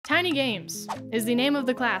Tiny Games is the name of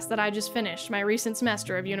the class that I just finished my recent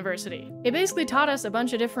semester of university. It basically taught us a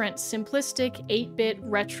bunch of different simplistic 8-bit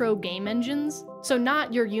retro game engines. So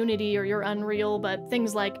not your Unity or your Unreal, but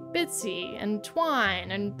things like Bitsy and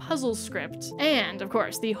Twine and PuzzleScript, and of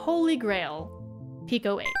course the holy grail,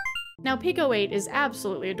 Pico 8. Now, Pico 8 is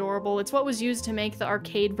absolutely adorable. It's what was used to make the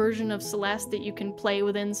arcade version of Celeste that you can play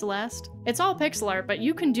within Celeste. It's all pixel art, but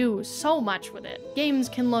you can do so much with it. Games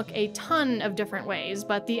can look a ton of different ways,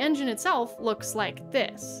 but the engine itself looks like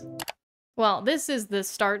this. Well, this is the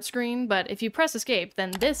start screen, but if you press escape, then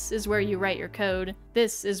this is where you write your code,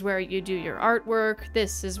 this is where you do your artwork,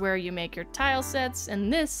 this is where you make your tile sets,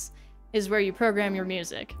 and this is where you program your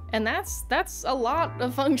music. And that's a lot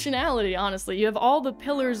of functionality, honestly. You have all the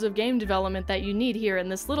pillars of game development that you need here in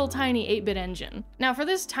this little tiny 8-bit engine. Now, for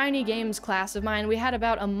this Tiny Games class of mine, we had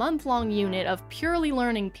about a month-long unit of purely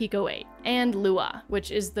learning Pico 8 and Lua,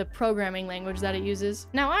 which is the programming language that it uses.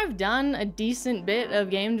 Now, I've done a decent bit of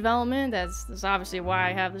game development, that's obviously why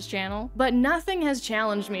I have this channel, but nothing has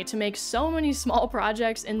challenged me to make so many small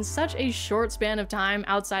projects in such a short span of time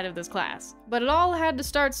outside of this class. But it all had to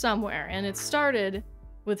start somewhere, and it started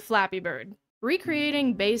with Flappy Bird.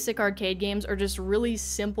 Recreating basic arcade games or just really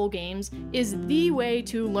simple games is the way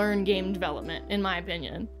to learn game development, in my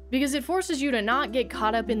opinion. Because it forces you to not get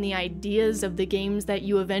caught up in the ideas of the games that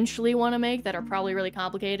you eventually want to make that are probably really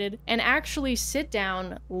complicated, and actually sit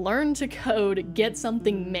down, learn to code, get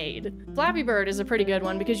something made. Flappy Bird is a pretty good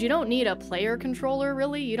one because you don't need a player controller,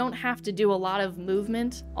 really. You don't have to do a lot of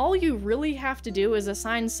movement. All you really have to do is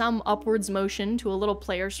assign some upwards motion to a little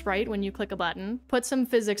player sprite when you click a button, put some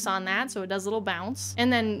physics on that so it does a little bounce,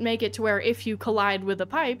 and then make it to where if you collide with a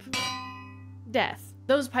pipe, death.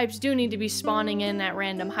 Those pipes do need to be spawning in at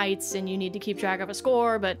random heights and you need to keep track of a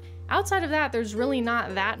score, but outside of that, there's really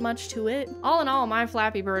not that much to it. All in all, my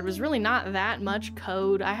Flappy Bird was really not that much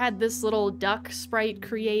code. I had this little duck sprite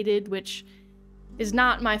created, which is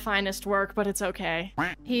not my finest work, but it's okay.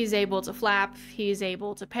 He's able to flap, he's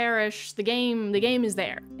able to perish, the game is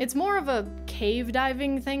there. It's more of a cave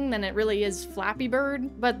diving thing than it really is Flappy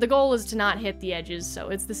Bird, but the goal is to not hit the edges, so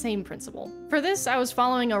it's the same principle. For this, I was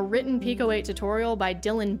following a written Pico 8 tutorial by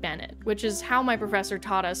Dylan Bennett, which is how my professor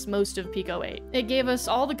taught us most of Pico 8. It gave us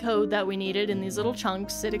all the code that we needed in these little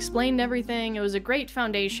chunks, it explained everything, it was a great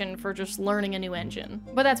foundation for just learning a new engine.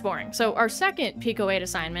 But that's boring. So our second Pico 8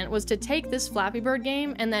 assignment was to take this Flappy Bird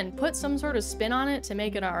game and then put some sort of spin on it to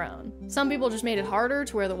make it our own. Some people just made it harder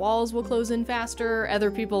to where the walls will close in faster,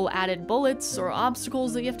 other people added bullets or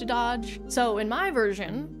obstacles that you have to dodge. So in my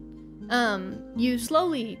version, you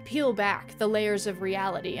slowly peel back the layers of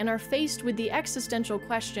reality and are faced with the existential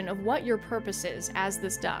question of what your purpose is as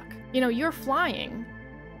this duck. You know, you're flying,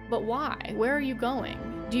 but why? Where are you going?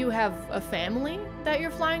 Do you have a family that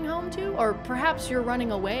you're flying home to? Or perhaps you're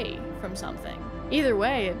running away from something? Either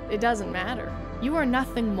way, it doesn't matter. You are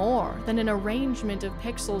nothing more than an arrangement of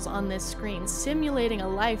pixels on this screen simulating a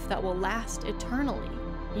life that will last eternally.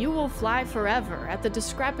 You will fly forever at the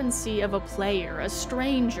discrepancy of a player, a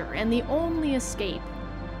stranger, and the only escape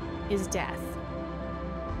is death.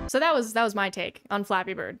 So that was my take on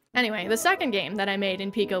Flappy Bird. Anyway, the second game that I made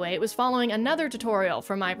in Pico 8 was following another tutorial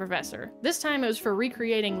from my professor. This time it was for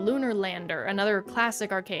recreating Lunar Lander, another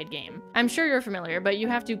classic arcade game. I'm sure you're familiar, but you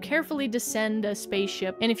have to carefully descend a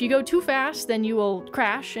spaceship, and if you go too fast, then you will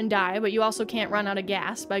crash and die, but you also can't run out of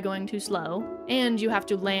gas by going too slow, and you have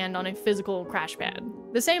to land on a physical crash pad.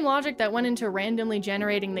 The same logic that went into randomly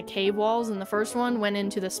generating the cave walls in the first one went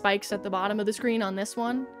into the spikes at the bottom of the screen on this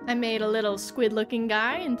one. I made a little squid-looking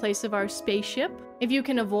guy in place of our spaceship. If you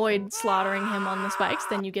can avoid slaughtering him on the spikes,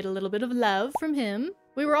 then you get a little bit of love from him.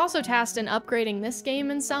 We were also tasked in upgrading this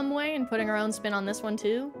game in some way and putting our own spin on this one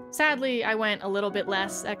too. Sadly, I went a little bit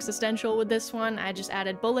less existential with this one. I just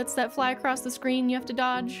added bullets that fly across the screen you have to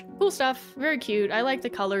dodge. Cool stuff, very cute. I like the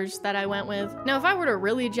colors that I went with. Now, if I were to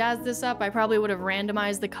really jazz this up, I probably would have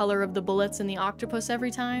randomized the color of the bullets and the octopus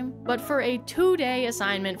every time. But for a 2-day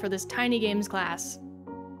assignment for this Tiny Games class,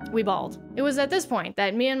 we balled. It was at this point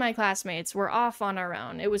that me and my classmates were off on our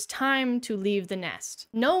own. It was time to leave the nest.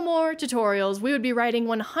 No more tutorials. We would be writing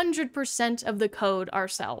 100% of the code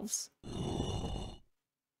ourselves.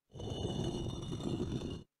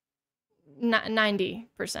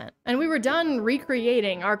 90%. And we were done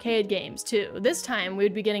recreating arcade games too. This time we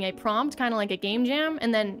would be getting a prompt, kind of like a game jam,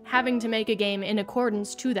 and then having to make a game in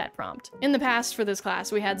accordance to that prompt. In the past for this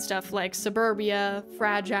class, we had stuff like Suburbia,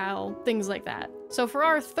 Fragile, things like that. So for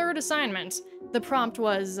our third assignment, the prompt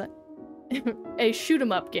was a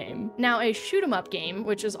shoot-'em-up game. Now, a shoot-'em-up game,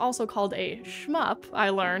 which is also called a shmup, I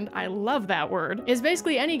learned, I love that word, is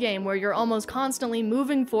basically any game where you're almost constantly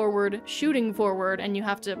moving forward, shooting forward, and you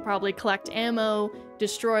have to probably collect ammo,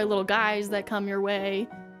 destroy little guys that come your way.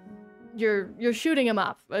 You're shooting them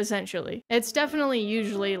up, essentially. It's definitely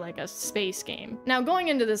usually like a space game. Now, going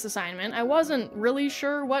into this assignment, I wasn't really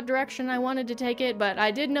sure what direction I wanted to take it, but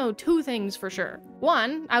I did know two things for sure.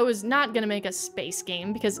 One, I was not gonna make a space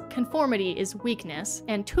game because conformity is weakness.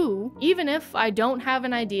 And two, even if I don't have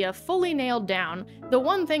an idea fully nailed down, the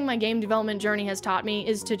one thing my game development journey has taught me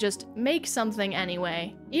is to just make something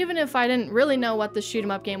anyway. Even if I didn't really know what the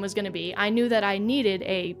shoot-'em-up game was gonna be, I knew that I needed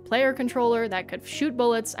a player controller that could shoot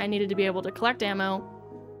bullets, I needed to be able to collect ammo,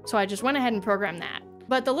 so I just went ahead and programmed that.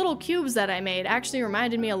 But the little cubes that I made actually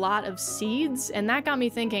reminded me a lot of seeds, and that got me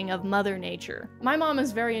thinking of Mother Nature. My mom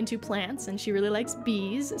is very into plants, and she really likes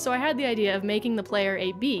bees, so I had the idea of making the player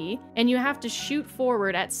a bee, and you have to shoot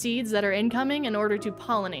forward at seeds that are incoming in order to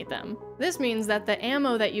pollinate them. This means that the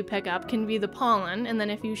ammo that you pick up can be the pollen, and then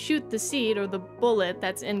if you shoot the seed or the bullet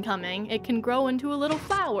that's incoming, it can grow into a little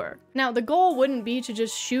flower. Now, the goal wouldn't be to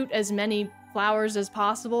just shoot as many flowers as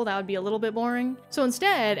possible, that would be a little bit boring. So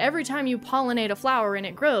instead, every time you pollinate a flower and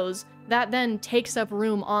it grows, that then takes up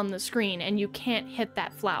room on the screen and you can't hit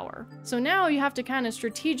that flower. So now you have to kind of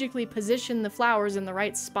strategically position the flowers in the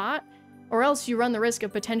right spot, or else you run the risk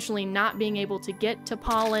of potentially not being able to get to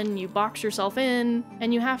pollen, you box yourself in,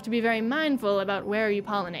 and you have to be very mindful about where you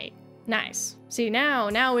pollinate. Nice. See,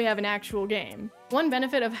 now we have an actual game. One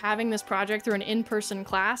benefit of having this project through an in-person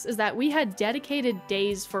class is that we had dedicated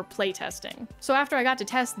days for playtesting. So after I got to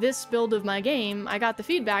test this build of my game, I got the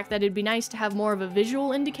feedback that it'd be nice to have more of a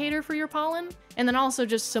visual indicator for your pollen, and then also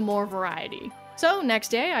just some more variety. So next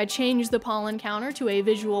day, I changed the pollen counter to a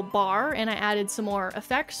visual bar, and I added some more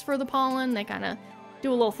effects for the pollen. They kind of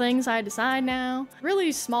do a little thing side to side now.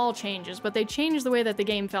 Really small changes, but they changed the way that the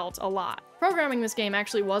game felt a lot. Programming this game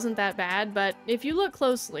actually wasn't that bad, but if you look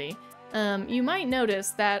closely, you might notice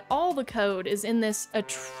that all the code is in this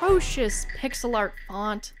atrocious pixel art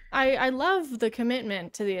font. I love the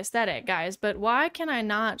commitment to the aesthetic, guys, but why can I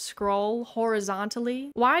not scroll horizontally?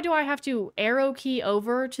 Why do I have to arrow key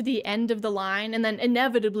over to the end of the line and then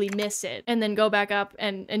inevitably miss it and then go back up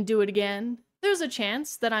and do it again? There's a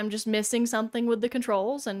chance that I'm just missing something with the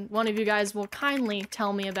controls, and one of you guys will kindly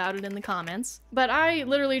tell me about it in the comments. But I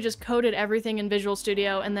literally just coded everything in Visual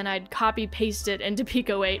Studio, and then I'd copy-paste it into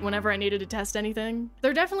Pico 8 whenever I needed to test anything.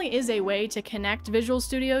 There definitely is a way to connect Visual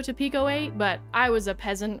Studio to Pico 8, but I was a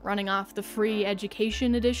peasant running off the free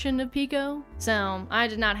education edition of Pico, so I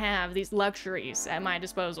did not have these luxuries at my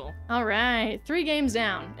disposal. Alright, 3 games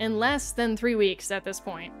down, in less than 3 weeks at this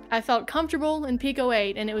point. I felt comfortable in Pico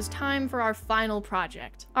 8, and it was time for our final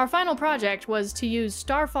project. Our final project was to use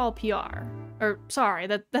Starfall PR. Or, sorry,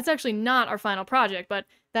 that's actually not our final project, but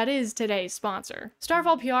that is today's sponsor.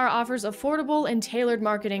 Starfall PR offers affordable and tailored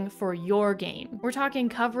marketing for your game. We're talking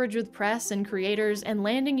coverage with press and creators and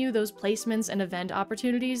landing you those placements and event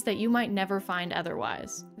opportunities that you might never find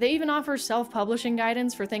otherwise. They even offer self-publishing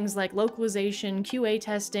guidance for things like localization, QA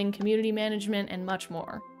testing, community management, and much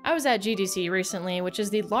more. I was at GDC recently, which is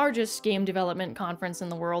the largest game development conference in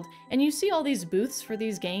the world, and you see all these booths for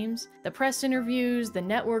these games, the press interviews, the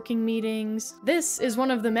networking meetings. This is one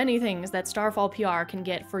of the many things that Starfall PR can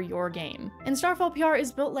get for your game. And Starfall PR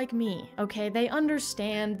is built like me, okay? They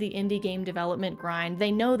understand the indie game development grind.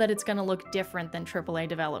 They know that it's gonna look different than AAA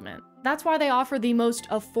development. That's why they offer the most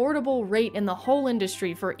affordable rate in the whole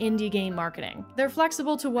industry for indie game marketing. They're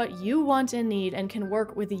flexible to what you want and need and can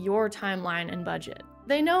work with your timeline and budget.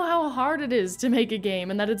 They know how hard it is to make a game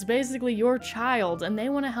and that it's basically your child, and they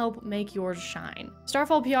want to help make yours shine.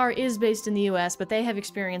 Starfall PR is based in the US, but they have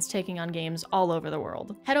experience taking on games all over the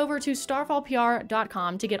world. Head over to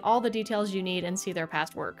starfallpr.com to get all the details you need and see their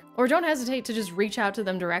past work. Or don't hesitate to just reach out to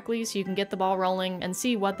them directly so you can get the ball rolling and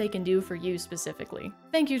see what they can do for you specifically.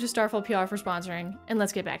 Thank you to Starfall PR for sponsoring, and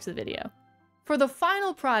let's get back to the video. For the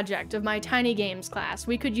final project of my Tiny Games class,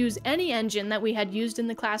 we could use any engine that we had used in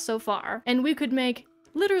the class so far, and we could make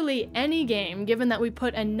literally any game given that we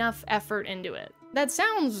put enough effort into it. That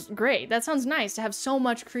sounds great, that sounds nice to have so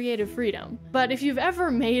much creative freedom. But if you've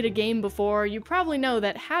ever made a game before, you probably know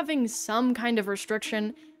that having some kind of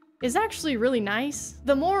restriction is actually really nice.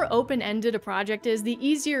 The more open-ended a project is, the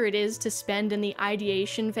easier it is to spend in the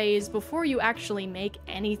ideation phase before you actually make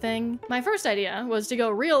anything. My first idea was to go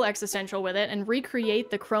real existential with it and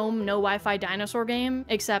recreate the Chrome no Wi-Fi dinosaur game,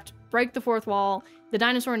 except break the fourth wall, the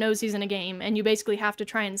dinosaur knows he's in a game, and you basically have to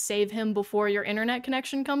try and save him before your internet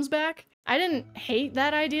connection comes back. I didn't hate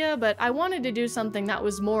that idea, but I wanted to do something that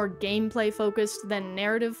was more gameplay focused than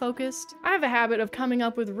narrative focused. I have a habit of coming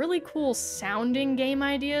up with really cool sounding game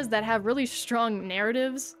ideas that have really strong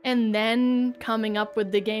narratives, and then coming up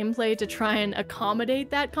with the gameplay to try and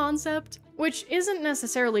accommodate that concept, which isn't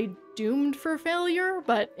necessarily doomed for failure,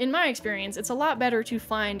 but in my experience, it's a lot better to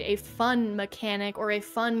find a fun mechanic or a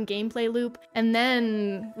fun gameplay loop and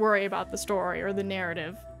then worry about the story or the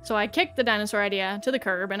narrative. So I kicked the dinosaur idea to the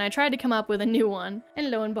curb and I tried to come up with a new one, and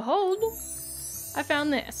lo and behold, I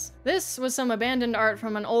found this. This was some abandoned art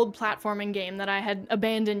from an old platforming game that I had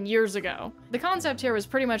abandoned years ago. The concept here was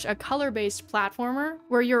pretty much a color-based platformer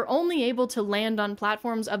where you're only able to land on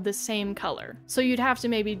platforms of the same color. So you'd have to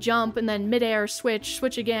maybe jump and then midair switch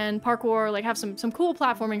again, parkour, like have some cool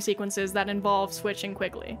platforming sequences that involve switching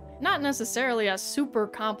quickly. Not necessarily a super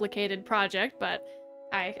complicated project, but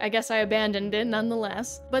I guess I abandoned it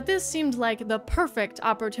nonetheless. But this seemed like the perfect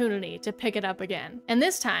opportunity to pick it up again. And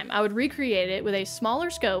this time, I would recreate it with a smaller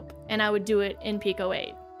scope, and I would do it in Pico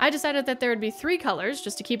 8. I decided that there would be 3 colors,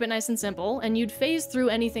 just to keep it nice and simple, and you'd phase through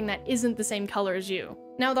anything that isn't the same color as you.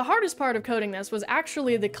 Now, the hardest part of coding this was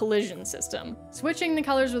actually the collision system. Switching the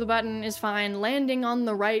colors with a button is fine, landing on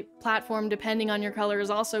the right platform depending on your color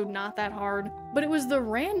is also not that hard, but it was the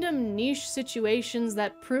random niche situations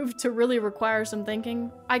that proved to really require some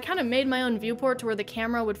thinking. I kind of made my own viewport to where the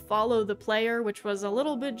camera would follow the player, which was a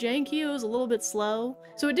little bit janky, it was a little bit slow,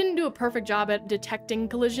 so it didn't do a perfect job at detecting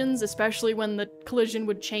collisions, especially when the collision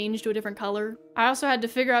would change to a different color. I also had to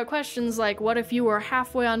figure out questions like, what if you were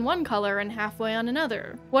halfway on one color and halfway on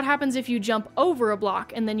another? What happens if you jump over a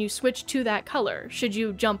block and then you switch to that color? Should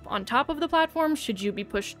you jump on top of the platform? Should you be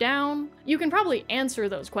pushed down? You can probably answer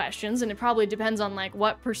those questions, and it probably depends on like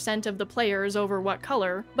what % of the player is over what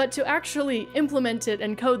color, but to actually implement it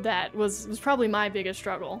and code that was probably my biggest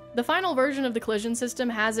struggle. The final version of the collision system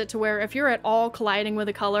has it to where if you're at all colliding with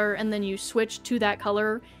a color and then you switch to that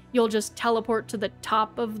color, you'll just teleport to the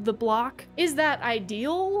top of the block. Is that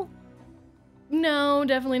ideal? No,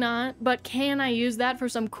 definitely not. But can I use that for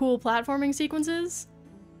some cool platforming sequences?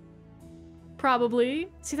 Probably.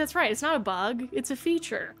 See, that's right, it's not a bug, it's a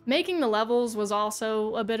feature. Making the levels was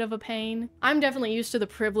also a bit of a pain. I'm definitely used to the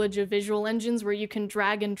privilege of visual engines where you can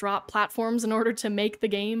drag and drop platforms in order to make the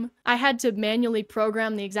game. I had to manually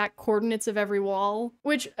program the exact coordinates of every wall,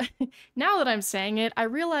 which, now that I'm saying it, I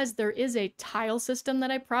realize there is a tile system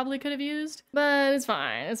that I probably could have used, but it's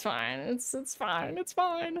fine, it's fine, it's fine, it's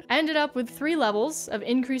fine. I ended up with 3 levels of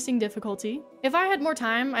increasing difficulty. If I had more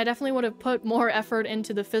time, I definitely would have put more effort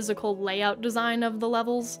into the physical layout design of the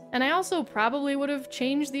levels, and I also probably would have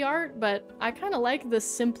changed the art, but I kind of like the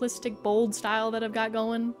simplistic bold style that I've got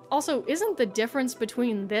going. Also, isn't the difference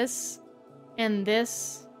between this and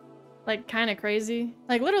this like kind of crazy?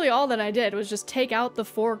 Like literally all that I did was just take out the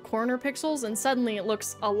 4 corner pixels and suddenly it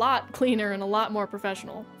looks a lot cleaner and a lot more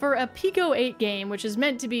professional. For a Pico 8 game, which is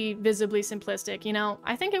meant to be visibly simplistic, you know,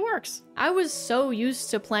 I think it works. I was so used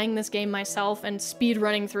to playing this game myself and speed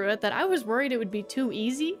running through it that I was worried it would be too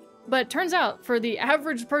easy. But turns out, for the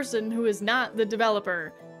average person who is not the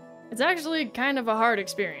developer, it's actually kind of a hard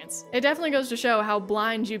experience. It definitely goes to show how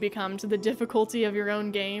blind you become to the difficulty of your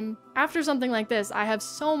own game. After something like this, I have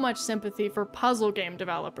so much sympathy for puzzle game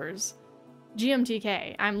developers.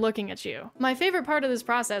 GMTK, I'm looking at you. My favorite part of this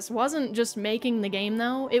process wasn't just making the game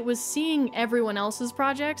though, it was seeing everyone else's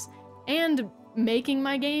projects and making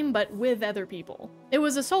my game, but with other people. It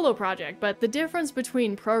was a solo project, but the difference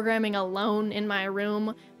between programming alone in my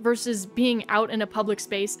room versus being out in a public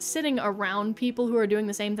space, sitting around people who are doing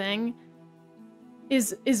the same thing,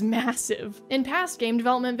 is massive. In past game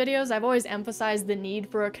development videos, I've always emphasized the need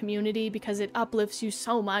for a community because it uplifts you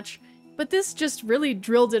so much, but this just really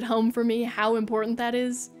drilled it home for me how important that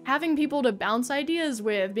is. Having people to bounce ideas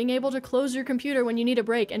with, being able to close your computer when you need a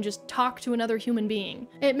break and just talk to another human being.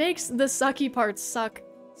 It makes the sucky parts suck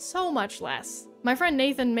so much less. My friend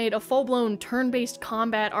Nathan made a full-blown turn-based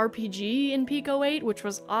combat RPG in Pico 8, which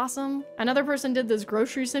was awesome. Another person did this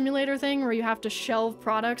grocery simulator thing where you have to shelve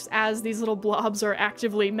products as these little blobs are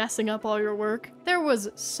actively messing up all your work. There was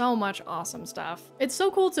so much awesome stuff. It's so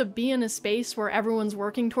cool to be in a space where everyone's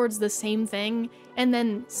working towards the same thing and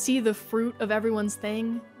then see the fruit of everyone's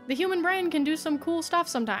thing. The human brain can do some cool stuff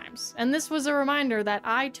sometimes, and this was a reminder that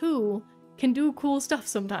I too can do cool stuff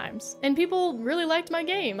sometimes. And people really liked my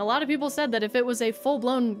game. A lot of people said that if it was a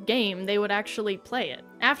full-blown game, they would actually play it.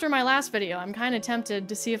 After my last video, I'm kind of tempted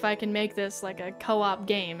to see if I can make this like a co-op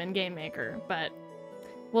game in Game Maker, but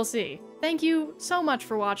we'll see. Thank you so much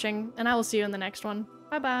for watching, and I will see you in the next one.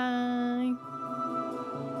 Bye-bye!